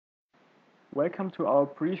Welcome to our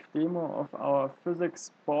brief demo of our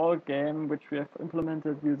physics ball game, which we have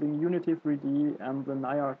implemented using Unity3D and the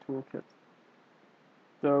NyARToolkit.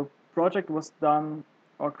 The project was done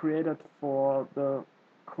or created for the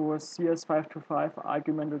course CS525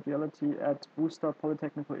 Augmented Reality at Worcester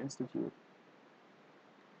Polytechnical Institute.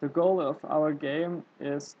 The goal of our game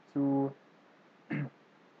is to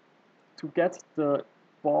get the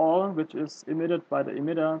ball, which is emitted by the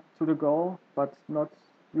emitter, to the goal, but not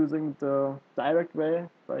using the direct way,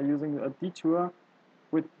 by using a detour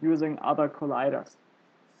with using other colliders.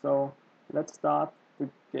 So let's start the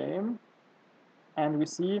game, and we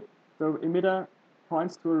see the emitter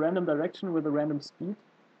points to a random direction with a random speed,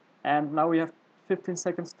 and now we have 15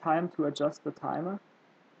 seconds time to adjust the timer,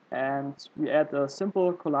 and we add a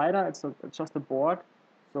simple collider. It's just a board,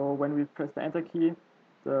 so when we press the enter key,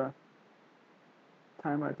 the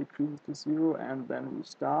timer decreases to 0, and then we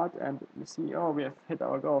start, and we see, oh, we have hit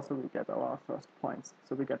our goal, so we get our first points.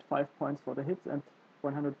 So we get 5 points for the hit and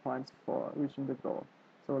 100 points for reaching the goal.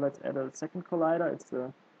 So let's add a second collider. It's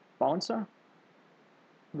the bouncer,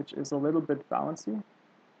 which is a little bit bouncy.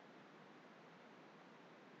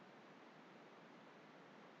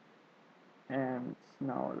 And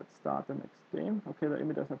now let's start the next game. Okay, the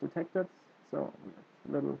emitters are detected, so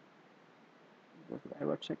a little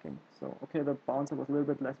error checking. So okay, the bouncer was a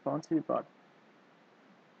little bit less bouncy, but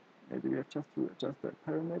maybe we have just to adjust the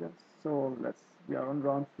parameters. So we are on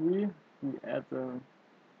round 3. We add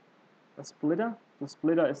a splitter. The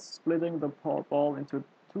splitter is splitting the ball into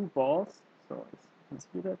 2 balls. So you can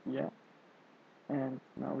see that, yeah. And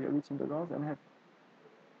now we are reaching the goals and have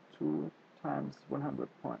 2 times 100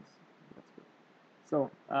 points. That's good.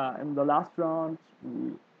 So in the last round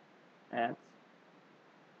we add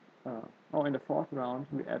in the 4th round,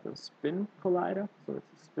 we add a spin collider, so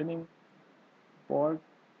it's a spinning board,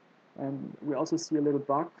 and we also see a little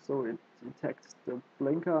bug, so it detects the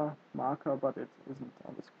blinker marker, but it isn't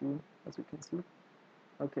on the screen, as you can see.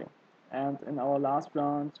 Okay, and in our last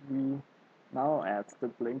round, we now add the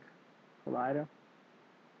blink collider,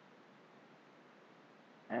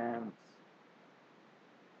 and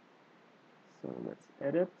so let's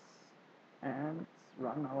edit and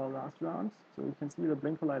run our last round. So you can see the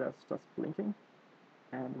blink collider is just blinking,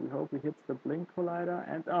 and we hope we hit the blink collider,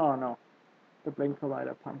 and oh no, the blink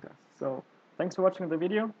collider punked us. So thanks for watching the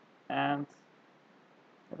video, and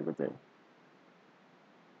have a good day.